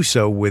would do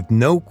so with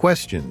no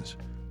questions.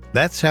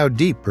 That's how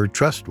deep her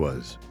trust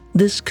was.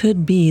 This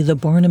could be the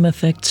Barnum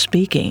effect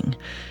speaking.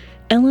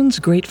 Ellen's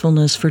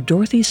gratefulness for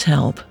Dorothy's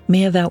help may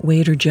have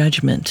outweighed her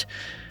judgment.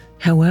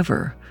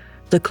 However,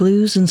 the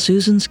clues in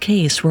Susan's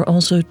case were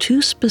also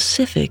too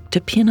specific to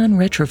pin on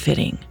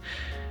retrofitting.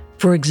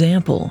 For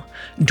example,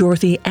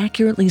 Dorothy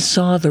accurately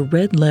saw the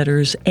red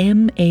letters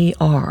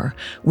MAR,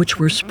 which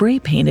were spray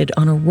painted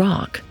on a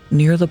rock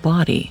near the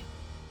body.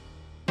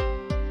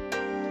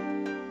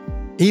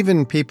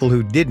 Even people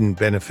who didn't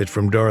benefit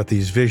from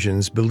Dorothy's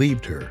visions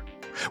believed her.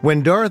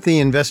 When Dorothy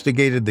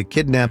investigated the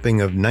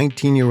kidnapping of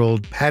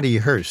 19-year-old Patty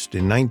Hearst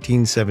in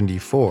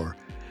 1974,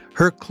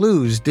 her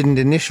clues didn't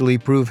initially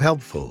prove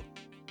helpful.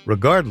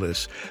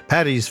 Regardless,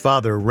 Patty's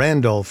father,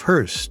 Randolph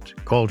Hearst,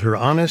 called her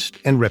honest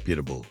and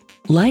reputable.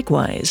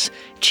 Likewise,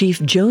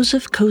 Chief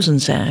Joseph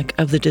Kozenzak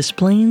of the Des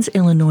Plaines,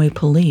 Illinois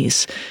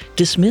Police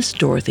dismissed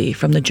Dorothy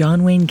from the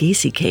John Wayne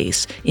Gacy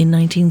case in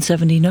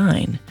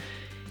 1979.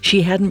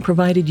 She hadn't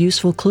provided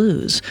useful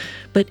clues,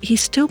 but he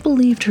still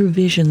believed her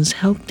visions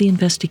helped the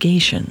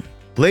investigation.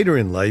 Later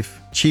in life,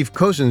 Chief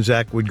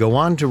Kozenzak would go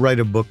on to write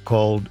a book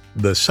called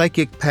The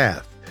Psychic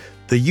Path,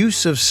 The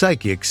Use of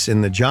Psychics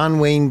in the John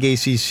Wayne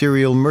Gacy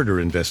Serial Murder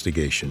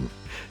Investigation.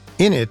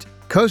 In it,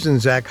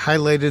 Kozenzak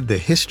highlighted the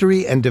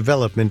history and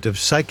development of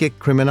psychic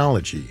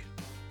criminology.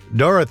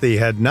 Dorothy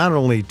had not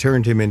only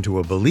turned him into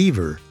a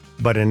believer,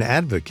 but an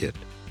advocate.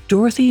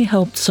 Dorothy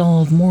helped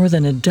solve more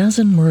than a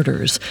dozen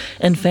murders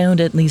and found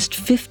at least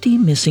 50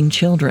 missing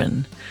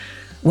children.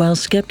 While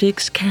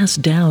skeptics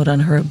cast doubt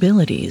on her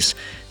abilities,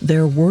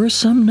 there were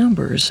some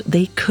numbers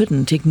they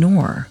couldn't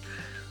ignore,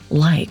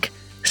 like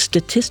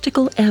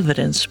statistical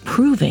evidence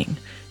proving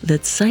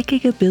that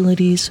psychic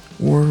abilities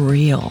were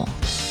real.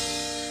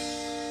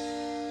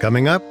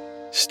 Coming up,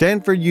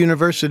 Stanford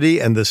University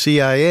and the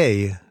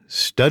CIA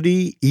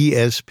study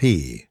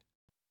ESP.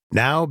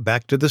 Now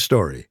back to the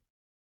story.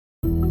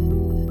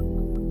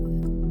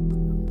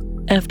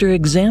 After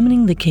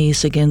examining the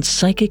case against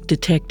psychic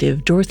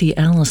detective Dorothy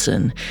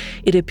Allison,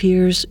 it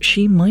appears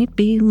she might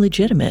be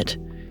legitimate.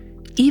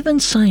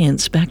 Even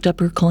science backed up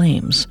her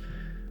claims.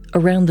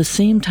 Around the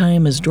same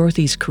time as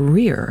Dorothy's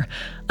career,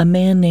 a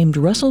man named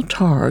Russell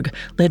Targ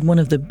led one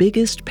of the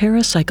biggest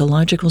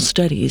parapsychological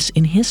studies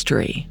in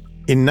history.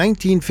 In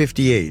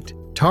 1958,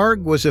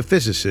 Targ was a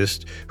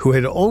physicist who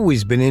had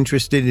always been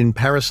interested in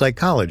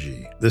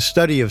parapsychology, the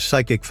study of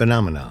psychic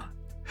phenomena.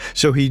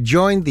 So he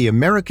joined the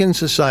American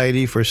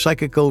Society for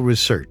Psychical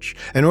Research,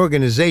 an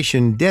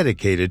organization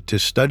dedicated to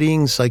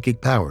studying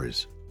psychic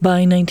powers.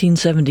 By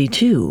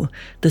 1972,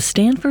 the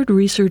Stanford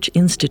Research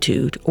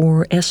Institute,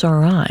 or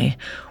SRI,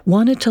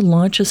 wanted to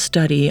launch a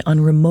study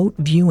on remote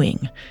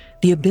viewing,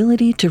 the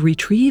ability to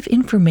retrieve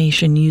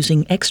information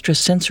using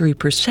extrasensory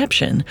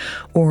perception,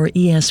 or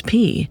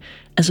ESP,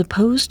 as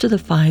opposed to the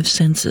five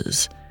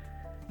senses.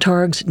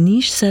 Targ's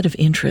niche set of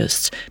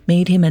interests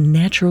made him a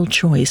natural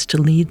choice to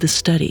lead the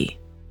study.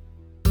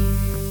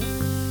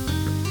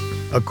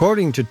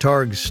 According to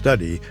Targ's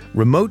study,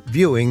 remote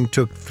viewing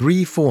took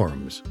three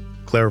forms: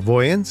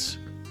 clairvoyance,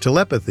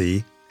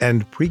 telepathy,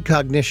 and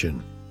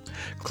precognition.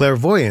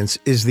 Clairvoyance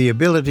is the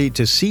ability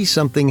to see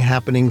something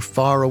happening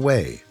far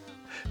away.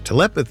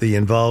 Telepathy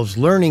involves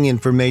learning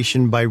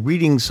information by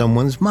reading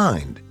someone's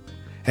mind.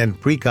 And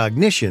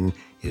precognition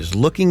is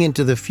looking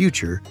into the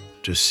future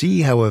to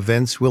see how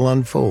events will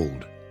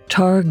unfold.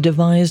 Targ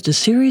devised a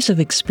series of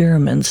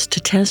experiments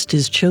to test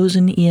his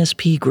chosen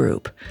ESP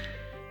group.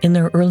 In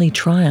their early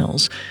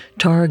trials,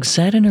 Targ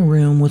sat in a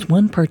room with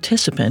one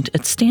participant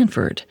at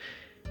Stanford.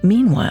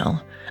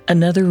 Meanwhile,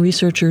 another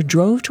researcher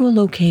drove to a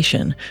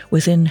location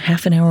within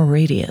half-an-hour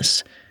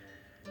radius.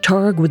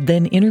 Targ would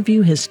then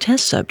interview his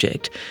test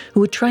subject,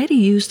 who would try to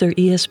use their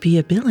ESP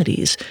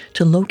abilities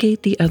to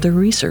locate the other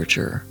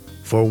researcher.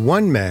 For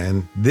one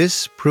man,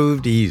 this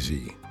proved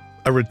easy.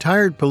 A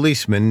retired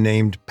policeman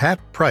named Pat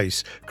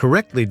Price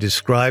correctly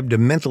described a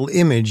mental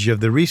image of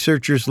the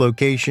researcher's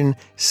location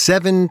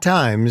 7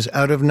 times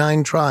out of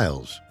 9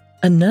 trials.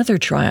 Another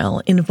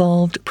trial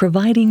involved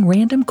providing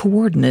random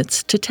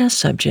coordinates to test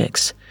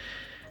subjects.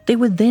 They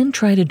would then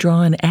try to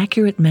draw an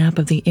accurate map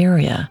of the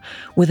area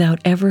without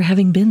ever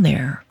having been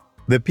there.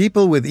 The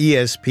people with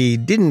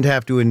ESP didn't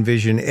have to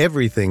envision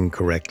everything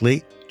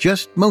correctly,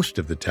 just most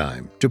of the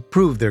time, to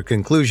prove their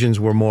conclusions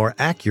were more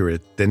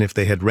accurate than if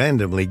they had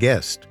randomly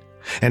guessed.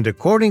 And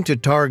according to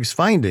Targ's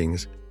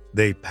findings,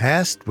 they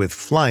passed with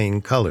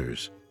flying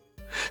colors.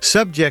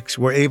 Subjects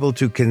were able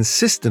to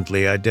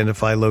consistently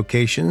identify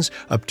locations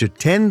up to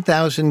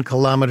 10,000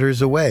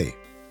 kilometers away.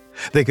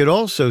 They could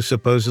also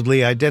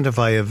supposedly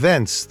identify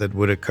events that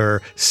would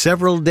occur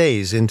several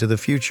days into the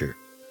future.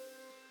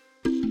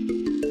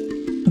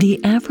 The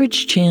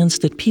average chance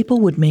that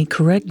people would make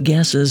correct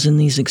guesses in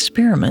these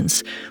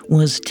experiments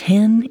was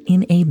 10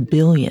 in a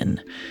billion.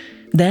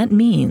 That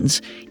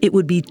means it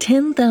would be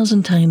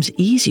 10,000 times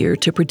easier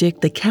to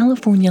predict the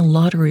California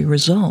lottery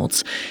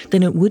results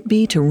than it would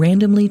be to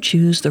randomly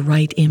choose the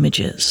right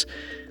images.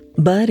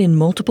 But in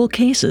multiple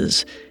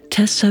cases,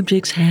 test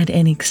subjects had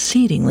an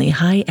exceedingly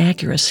high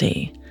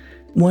accuracy.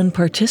 One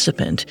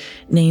participant,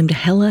 named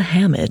Hella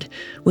Hamid,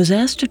 was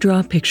asked to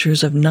draw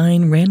pictures of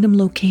 9 random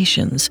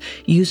locations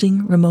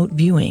using remote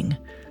viewing.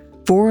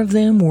 4 of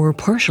them were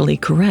partially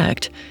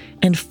correct,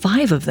 and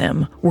 5 of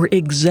them were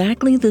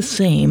exactly the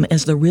same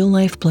as the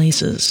real-life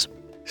places.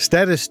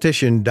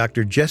 Statistician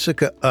Dr.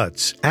 Jessica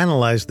Utz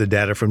analyzed the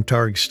data from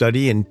Targ's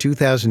study in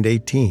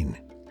 2018.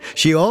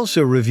 She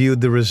also reviewed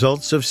the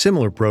results of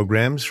similar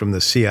programs from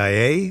the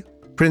CIA,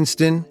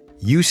 Princeton,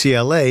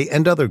 UCLA,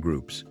 and other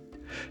groups.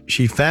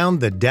 She found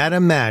the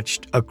data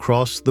matched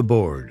across the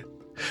board.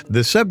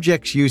 The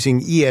subjects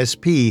using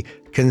ESP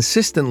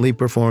consistently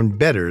performed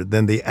better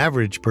than the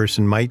average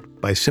person might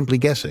by simply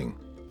guessing.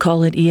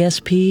 Call it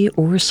ESP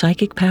or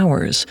psychic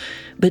powers,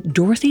 but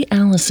Dorothy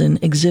Allison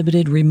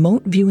exhibited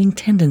remote viewing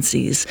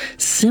tendencies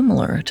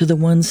similar to the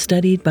ones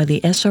studied by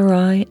the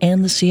SRI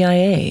and the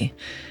CIA.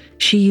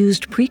 She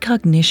used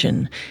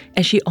precognition,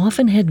 as she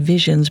often had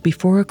visions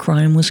before a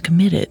crime was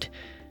committed.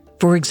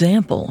 For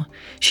example,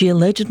 she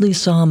allegedly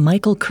saw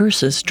Michael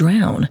Cursis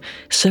drown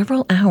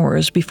several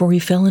hours before he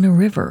fell in a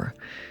river.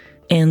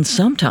 And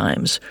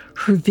sometimes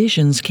her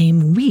visions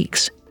came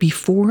weeks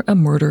before a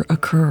murder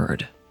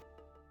occurred.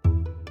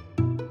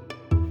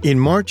 In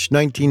March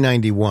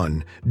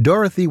 1991,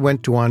 Dorothy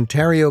went to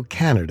Ontario,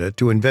 Canada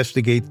to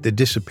investigate the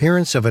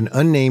disappearance of an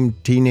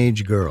unnamed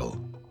teenage girl.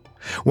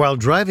 While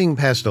driving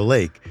past a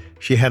lake,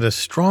 she had a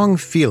strong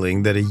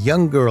feeling that a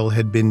young girl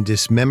had been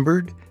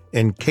dismembered,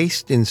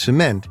 encased in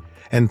cement,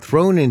 and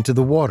thrown into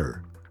the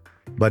water.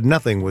 But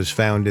nothing was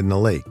found in the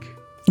lake.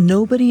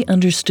 Nobody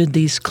understood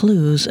these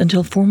clues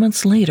until 4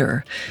 months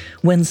later,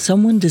 when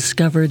someone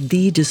discovered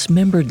the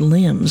dismembered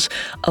limbs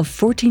of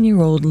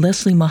 14-year-old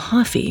Leslie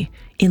Mahaffey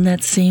in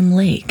that same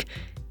lake,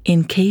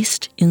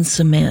 encased in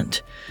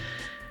cement.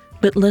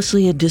 But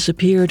Leslie had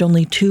disappeared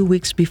only 2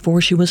 weeks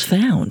before she was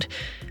found,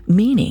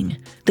 meaning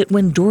that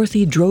when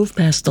Dorothy drove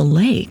past the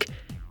lake,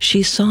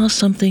 she saw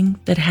something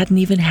that hadn't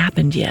even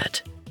happened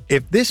yet.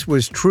 If this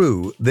was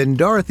true, then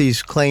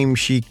Dorothy's claim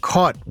she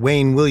caught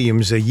Wayne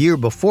Williams a year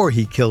before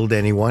he killed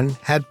anyone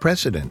had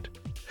precedent.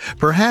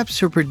 Perhaps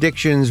her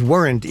predictions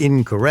weren't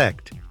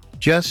incorrect,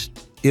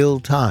 just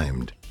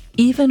ill-timed.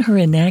 Even her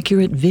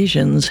inaccurate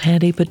visions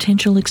had a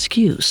potential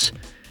excuse.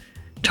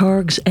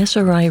 Targ's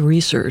SRI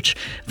research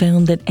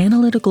found that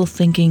analytical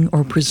thinking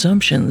or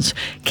presumptions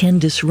can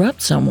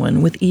disrupt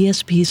someone with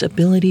ESP's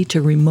ability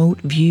to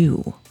remote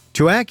view.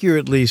 To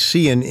accurately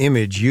see an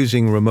image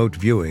using remote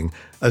viewing,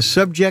 a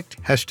subject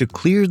has to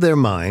clear their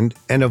mind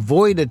and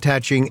avoid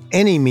attaching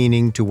any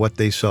meaning to what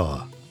they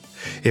saw.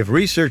 If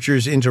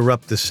researchers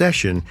interrupt the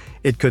session,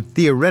 it could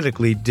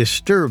theoretically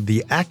disturb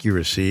the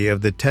accuracy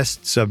of the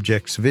test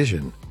subject's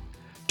vision.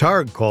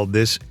 Targ called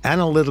this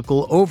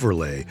analytical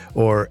overlay,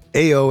 or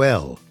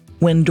AOL.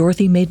 When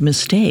Dorothy made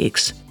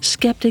mistakes,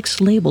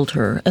 skeptics labeled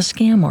her a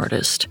scam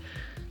artist.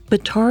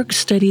 But Targ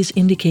studies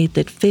indicate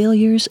that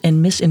failures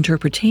and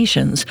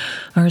misinterpretations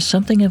are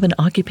something of an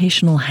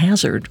occupational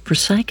hazard for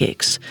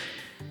psychics.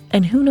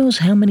 And who knows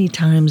how many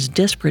times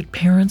desperate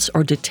parents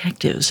or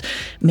detectives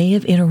may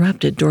have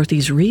interrupted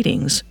Dorothy's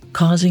readings,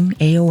 causing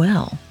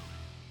AOL.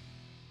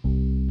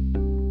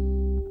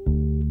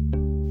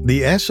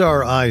 The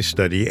SRI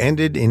study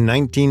ended in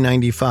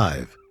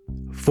 1995.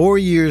 4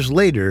 years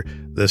later,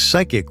 the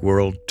psychic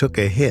world took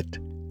a hit.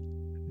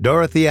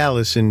 Dorothy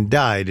Allison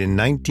died in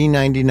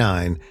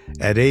 1999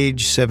 at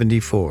age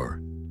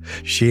 74.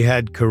 She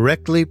had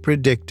correctly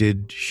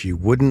predicted she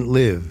wouldn't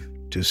live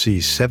to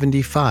see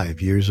 75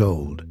 years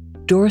old.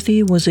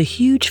 Dorothy was a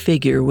huge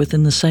figure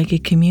within the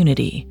psychic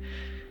community.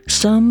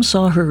 Some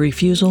saw her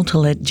refusal to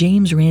let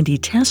James Randi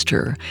test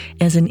her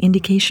as an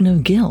indication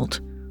of guilt.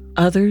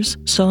 Others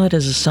saw it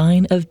as a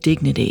sign of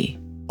dignity.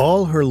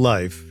 All her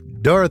life,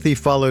 Dorothy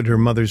followed her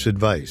mother's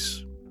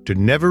advice to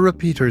never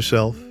repeat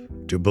herself,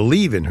 to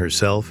believe in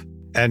herself,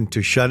 and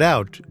to shut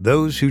out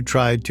those who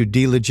tried to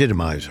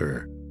delegitimize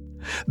her.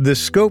 The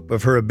scope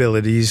of her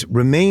abilities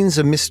remains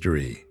a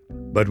mystery,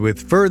 but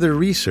with further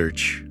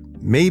research,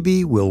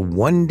 maybe we'll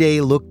one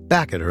day look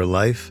back at her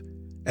life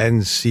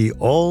and see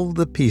all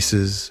the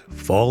pieces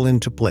fall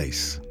into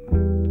place.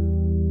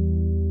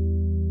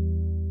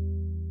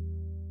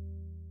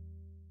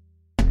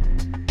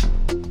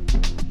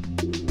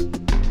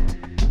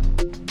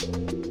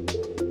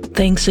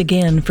 Thanks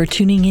again for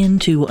tuning in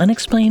to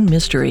Unexplained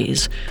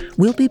Mysteries.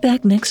 We'll be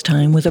back next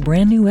time with a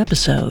brand new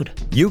episode.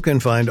 You can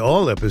find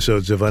all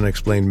episodes of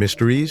Unexplained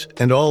Mysteries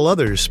and all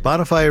other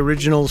Spotify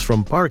originals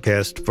from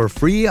Parcast for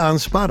free on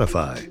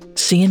Spotify.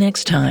 See you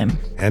next time.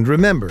 And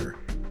remember,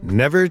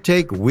 never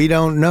take "we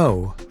don't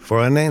know" for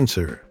an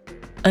answer.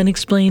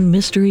 Unexplained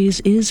Mysteries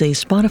is a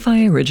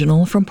Spotify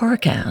original from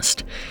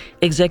Parcast.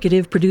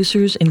 Executive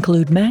producers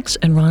include Max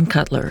and Ron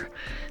Cutler.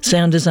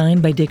 Sound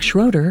design by Dick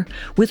Schroeder,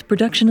 with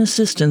production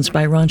assistance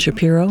by Ron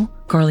Shapiro,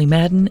 Carly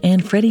Madden,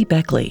 and Freddie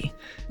Beckley.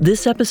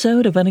 This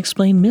episode of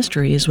Unexplained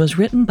Mysteries was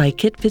written by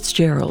Kit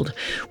Fitzgerald,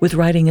 with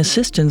writing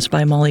assistance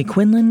by Molly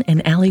Quinlan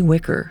and Allie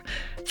Wicker,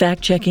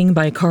 fact-checking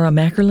by Cara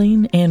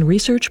Mackerline, and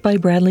research by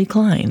Bradley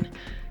Klein.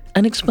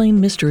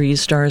 Unexplained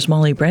Mysteries stars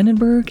Molly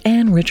Brandenburg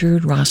and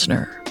Richard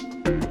Rossner.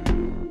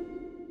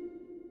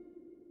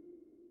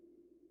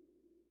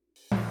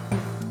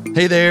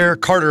 Hey there,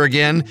 Carter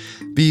again.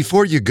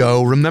 Before you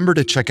go, remember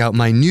to check out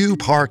my new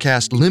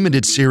Parcast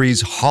limited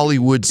series,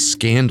 Hollywood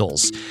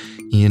Scandals.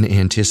 In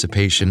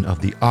anticipation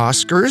of the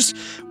Oscars,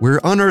 we're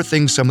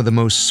unearthing some of the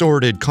most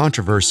sordid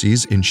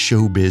controversies in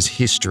showbiz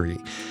history.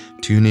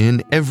 Tune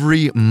in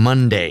every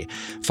Monday.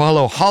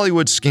 Follow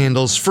Hollywood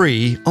Scandals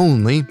free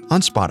only on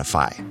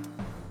Spotify.